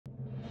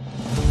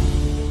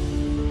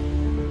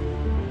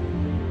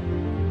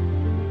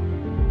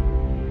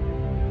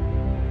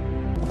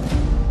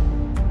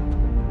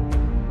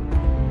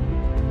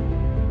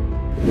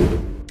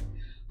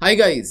Hi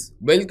guys,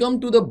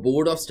 welcome to the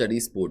Board of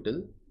Studies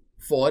portal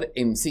for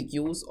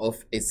MCQs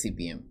of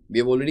SCPM. We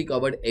have already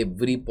covered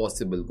every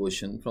possible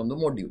question from the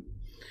module.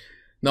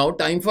 Now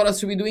time for us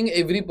to be doing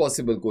every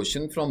possible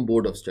question from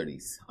Board of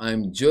Studies. I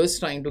am just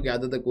trying to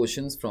gather the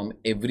questions from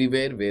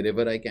everywhere,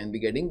 wherever I can be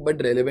getting,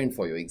 but relevant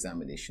for your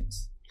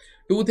examinations.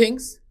 Two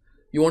things.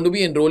 You want to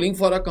be enrolling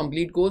for a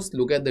complete course,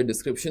 look at the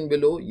description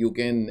below. You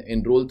can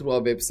enroll through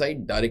our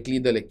website, directly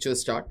the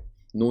lectures start.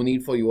 No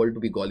need for you all to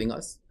be calling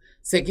us.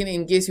 Second,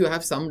 in case you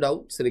have some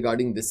doubts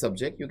regarding this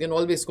subject, you can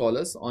always call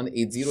us on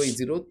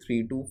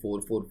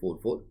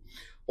 8080324444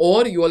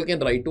 or you all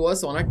can write to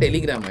us on our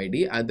Telegram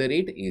ID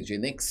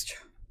 @AJNext.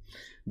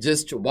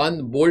 Just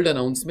one bold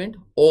announcement,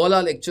 all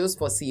our lectures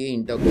for CA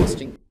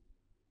intercosting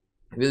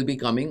will be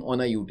coming on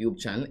our YouTube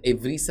channel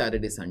every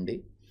Saturday,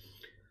 Sunday.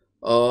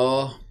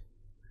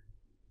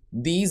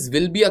 These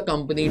will be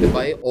accompanied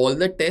by all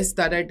the tests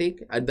that I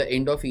take at the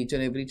end of each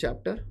and every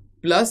chapter.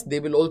 Plus, they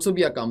will also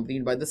be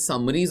accompanied by the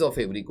summaries of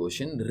every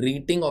question,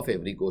 rating of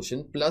every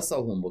question, plus a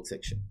homework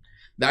section.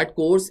 That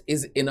course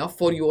is enough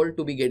for you all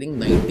to be getting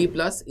 90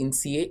 plus in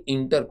CA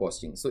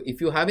intercosting. So,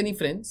 if you have any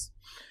friends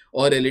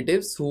or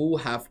relatives who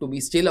have to be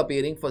still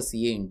appearing for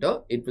CA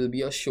inter, it will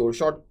be a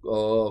short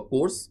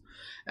course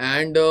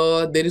and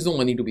there is no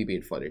money to be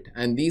paid for it.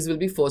 And these will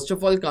be first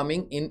of all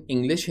coming in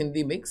English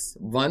Hindi mix.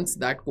 Once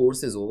that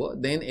course is over,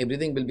 then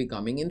everything will be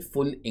coming in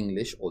full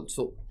English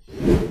also.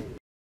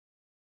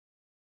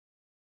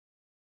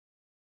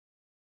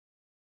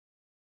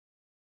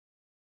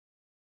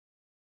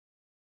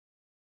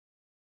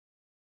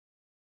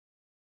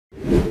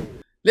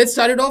 Let's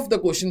start it off the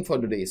question for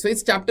today. So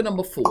it's chapter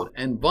number 4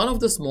 and one of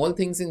the small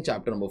things in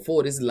chapter number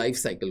 4 is life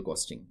cycle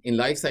costing. In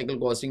life cycle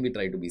costing, we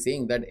try to be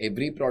saying that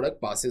every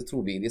product passes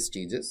through various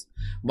stages.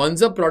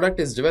 Once a product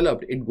is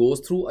developed, it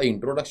goes through an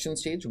introduction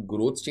stage,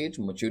 growth stage,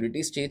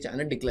 maturity stage and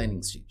a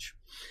declining stage.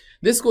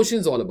 This question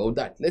is all about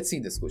that. Let's see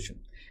this question.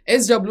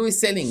 SW is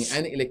selling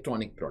an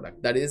electronic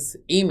product that is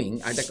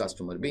aiming at a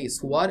customer base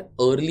who are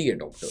early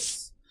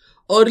adopters.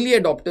 Early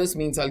adopters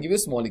means, I'll give you a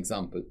small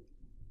example.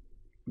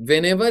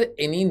 Whenever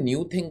any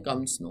new thing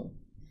comes,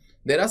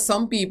 there are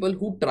some people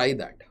who try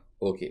that,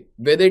 okay,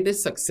 whether it is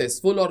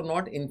successful or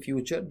not in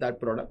future, that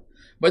product,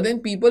 but then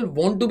people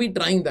want to be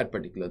trying that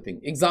particular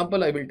thing.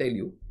 Example, I will tell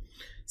you,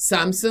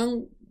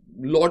 Samsung,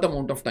 lot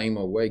amount of time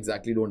ago, I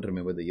exactly don't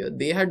remember the year,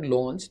 they had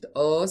launched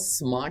a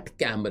smart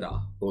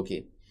camera,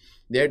 okay,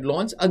 they had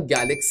launched a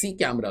Galaxy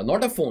camera,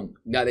 not a phone,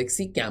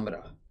 Galaxy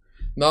camera.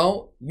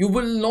 Now, you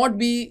will not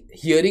be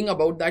hearing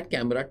about that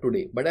camera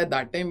today, but at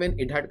that time when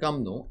it had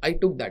come, I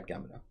took that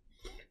camera.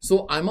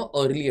 So, I'm an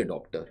early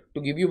adopter.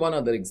 To give you one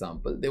other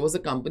example, there was a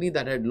company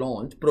that had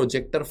launched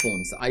projector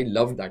phones. I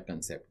loved that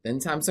concept. Then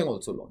Samsung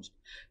also launched.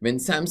 When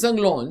Samsung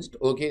launched,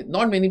 okay,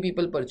 not many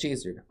people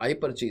purchased it. I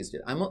purchased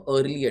it. I'm an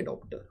early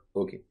adopter,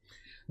 okay.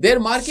 Their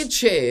market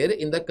share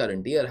in the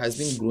current year has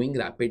been growing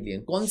rapidly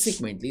and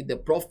consequently, the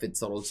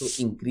profits are also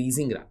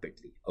increasing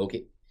rapidly,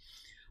 okay.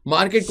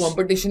 Market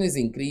competition is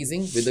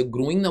increasing with a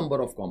growing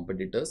number of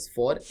competitors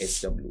for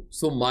SW.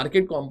 So,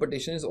 market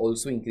competition is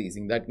also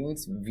increasing. That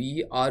means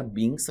we are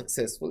being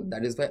successful.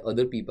 That is why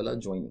other people are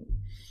joining.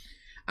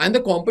 And the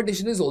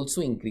competition is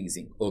also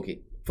increasing. Okay.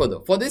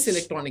 Further, for this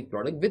electronic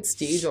product, which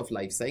stage of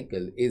life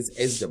cycle is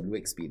SW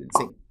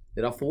experiencing?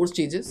 There are 4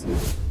 stages.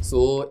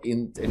 So,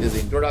 it is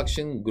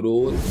introduction,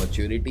 growth,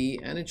 maturity,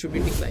 and it should be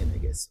decline, I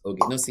guess.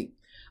 Okay. Now, see.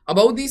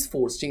 About these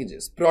 4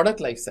 stages, product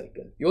life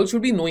cycle, you all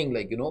should be knowing,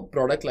 like,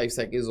 product life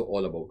cycle is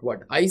all about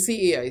what?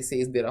 ICAI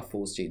says there are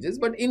 4 stages,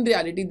 but in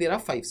reality, there are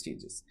 5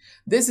 stages.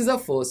 This is a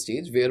first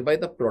stage whereby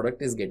the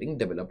product is getting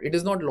developed. It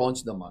is not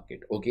launched the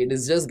market, okay? It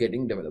is just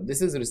getting developed.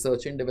 This is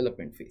research and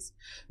development phase,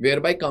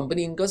 whereby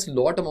company incurs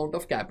lot amount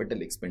of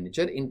capital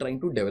expenditure in trying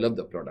to develop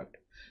the product.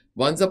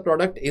 Once the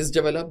product is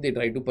developed, they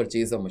try to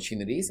purchase the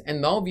machineries and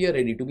now we are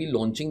ready to be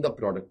launching the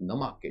product in the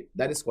market.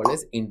 That is called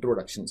as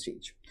introduction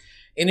stage.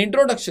 In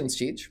introduction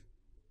stage,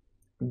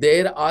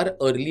 there are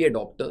early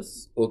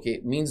adopters,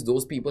 okay, means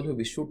those people who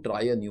wish to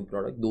try a new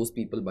product, those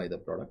people buy the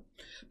product.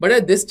 But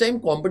at this time,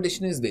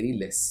 competition is very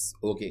less,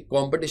 okay,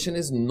 competition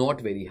is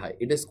not very high,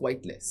 it is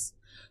quite less.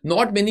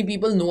 Not many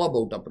people know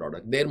about a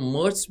product. There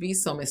must be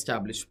some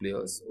established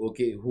players,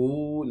 okay,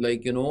 who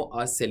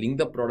are selling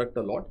the product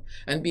a lot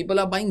and people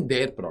are buying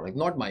their product,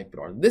 not my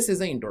product. This is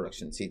an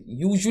introduction stage,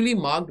 usually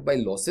marked by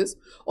losses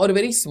or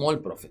very small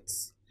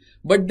profits.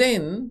 But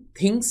then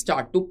things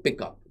start to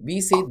pick up. We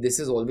say this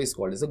is always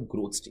called as a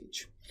growth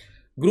stage.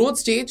 Growth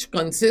stage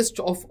consists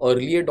of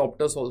early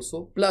adopters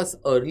also, plus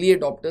early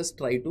adopters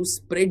try to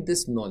spread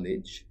this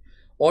knowledge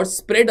or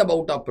spread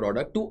about our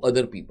product to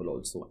other people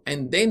also.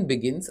 And then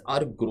begins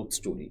our growth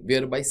story,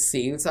 whereby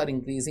sales are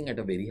increasing at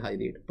a very high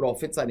rate,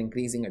 profits are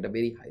increasing at a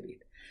very high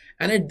rate.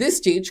 And at this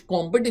stage,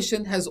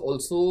 competition has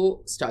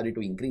also started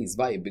to increase.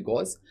 Why?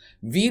 Because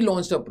we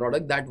launched a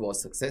product that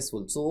was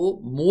successful. So,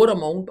 more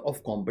amount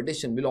of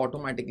competition will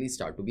automatically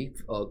start to be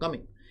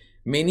coming.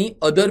 Many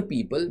other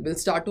people will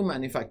start to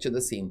manufacture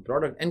the same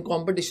product and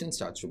competition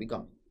starts to be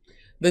coming.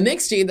 The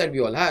next stage that we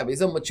all have is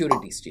a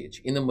maturity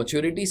stage. In the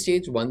maturity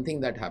stage, one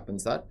thing that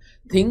happens are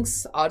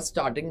things are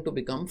starting to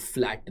become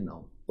flat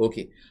now.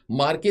 Okay,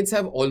 markets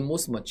have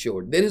almost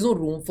matured. There is no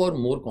room for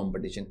more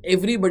competition.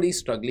 Everybody is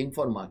struggling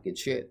for market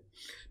share.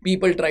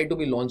 People try to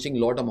be launching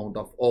lot amount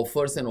of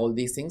offers and all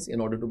these things in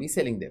order to be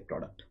selling their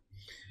product.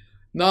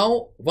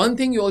 Now, one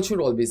thing you all should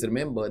always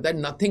remember that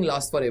nothing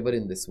lasts forever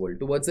in this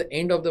world. Towards the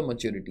end of the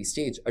maturity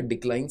stage, a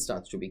decline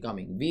starts to be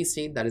coming. We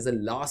say that is the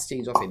last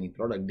stage of any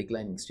product,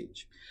 declining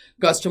stage.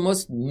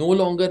 Customers no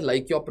longer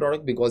like your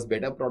product because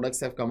better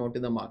products have come out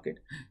in the market.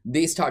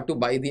 They start to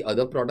buy the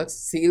other products.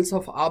 Sales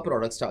of our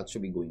product starts to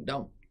be going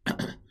down.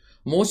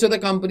 Most of the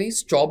companies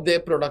stop their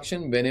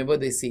production whenever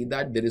they see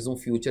that there is no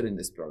future in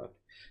this product.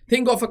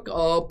 Think of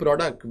a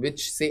product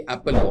which say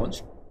Apple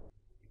launched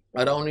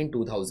around in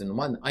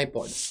 2001,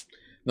 iPod.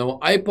 Now,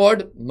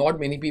 iPod, not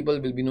many people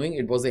will be knowing,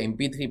 it was an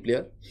MP3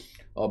 player.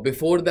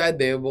 Before that,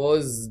 there were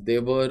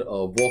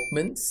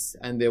Walkmans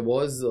and there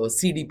was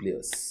CD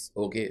players,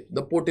 okay,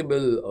 the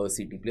portable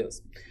CD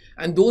players.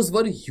 And those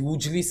were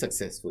hugely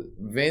successful.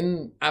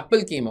 When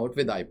Apple came out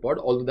with iPod,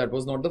 although that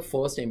was not the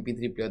first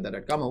MP3 player that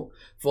had come out,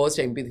 first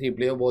MP3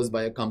 player was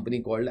by a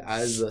company called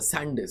as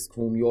SanDisk,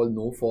 whom you all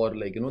know for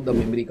like, the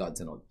memory cards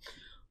and all.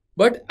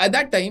 But at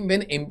that time,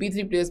 when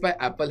MP3 players by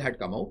Apple had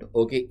come out,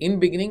 okay, in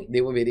beginning, they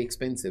were very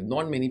expensive.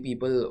 Not many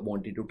people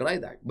wanted to try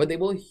that. But there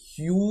were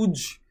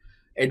huge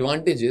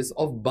advantages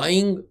of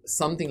buying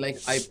something like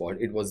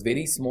iPod. It was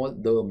very small.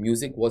 The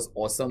music was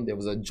awesome. There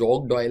was a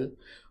jog dial,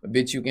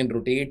 which you can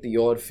rotate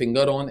your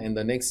finger on and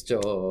the next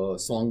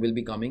song will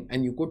be coming.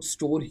 And you could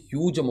store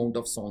huge amount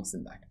of songs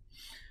in that.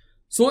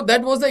 So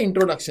that was the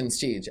introduction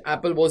stage.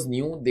 Apple was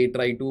new. They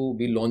tried to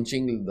be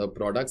launching the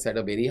products at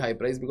a very high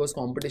price because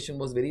competition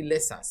was very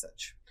less as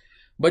such.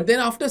 But then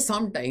after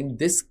some time,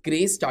 this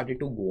craze started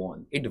to go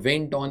on. It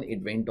went on,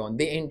 it went on.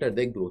 They entered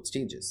their growth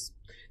stages.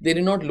 They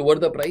did not lower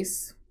the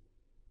price,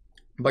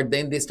 but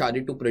then they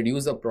started to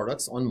produce the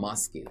products on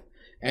mass scale.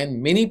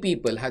 And many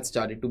people had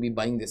started to be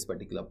buying this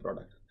particular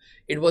product.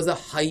 It was the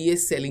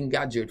highest selling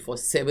gadget for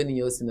 7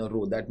 years in a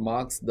row. That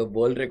marks the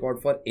world record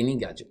for any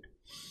gadget.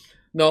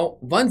 Now,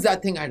 once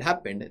that thing had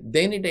happened,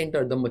 then it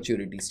entered the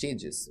maturity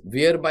stages,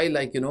 whereby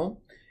like,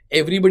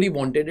 everybody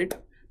wanted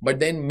it, but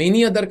then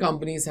many other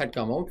companies had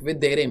come out with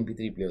their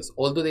MP3 players.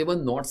 Although they were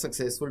not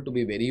successful, to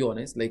be very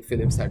honest, like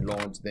Philips had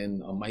launched,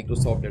 then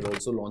Microsoft had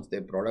also launched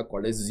their product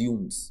called as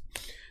Zooms.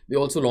 They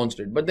also launched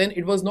it, but then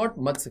it was not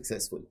much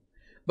successful.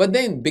 But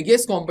then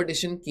biggest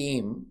competition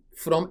came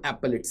from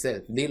Apple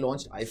itself. They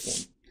launched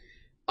iPhone.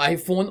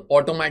 iPhone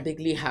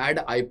automatically had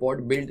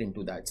iPod built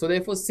into that. So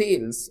therefore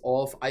sales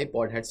of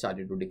iPod had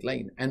started to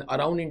decline. And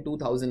around in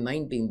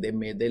 2019, they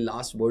made their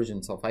last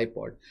versions of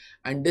iPod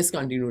and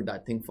discontinued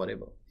that thing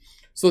forever.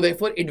 So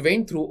therefore it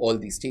went through all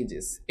these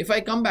stages. If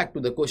I come back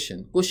to the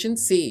question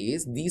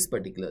says these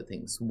particular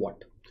things.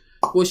 What?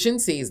 Question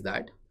says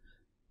that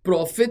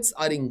profits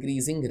are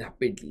increasing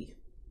rapidly.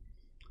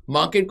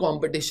 Market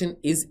competition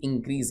is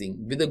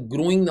increasing with a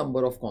growing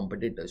number of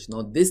competitors.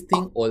 Now, this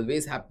thing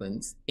always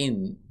happens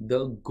in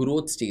the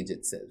growth stage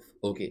itself.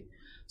 Okay.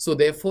 So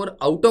therefore,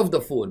 out of the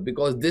 4,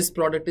 because this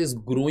product is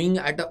growing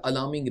at an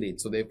alarming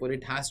rate. So therefore,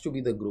 it has to be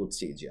the growth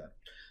stage here.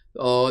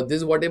 This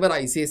is whatever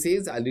ICAI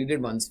says. I'll read it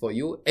once for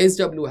you.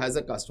 SW has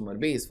a customer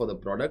base for the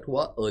product who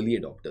are early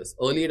adopters.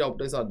 Early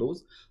adopters are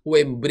those who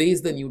embrace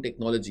the new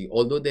technology,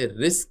 although their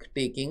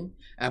risk-taking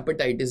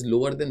appetite is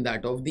lower than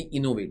that of the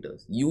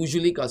innovators,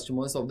 usually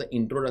customers of the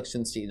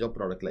introduction stage of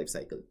product life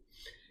cycle.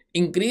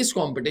 Increased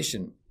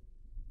competition,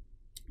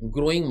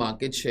 growing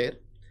market share,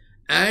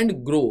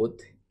 and growth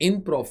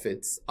in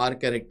profits are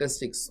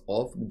characteristics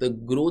of the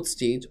growth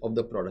stage of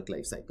the product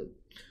life cycle.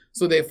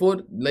 So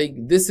therefore, like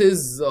this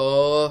is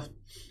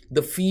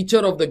the feature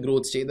of the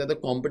growth stage, that the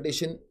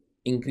competition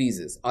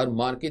increases, our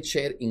market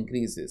share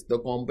increases, the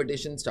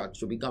competition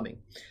starts to be coming,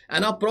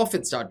 and our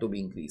profits start to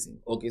be increasing.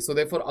 Okay, so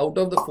therefore, out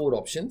of the 4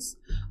 options,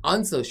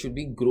 answer should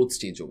be growth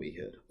stage over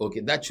here. Okay,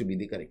 that should be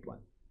the correct one.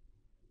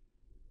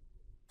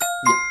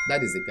 Yeah,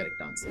 that is the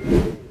correct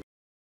answer.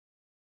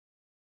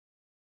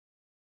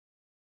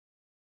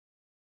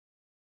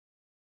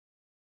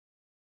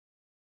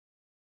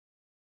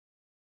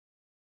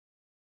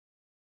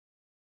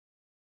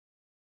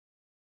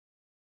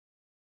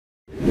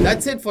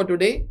 That's it for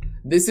today.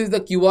 This is the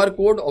QR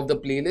code of the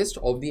playlist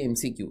of the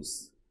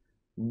MCQs,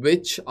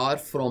 which are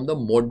from the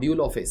module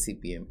of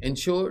SCPM.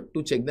 Ensure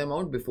to check them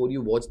out before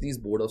you watch these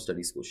board of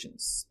studies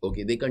questions.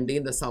 Okay, they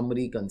contain the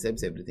summary,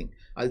 concepts, everything.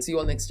 I'll see you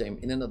all next time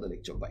in another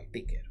lecture. Bye.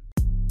 Take care.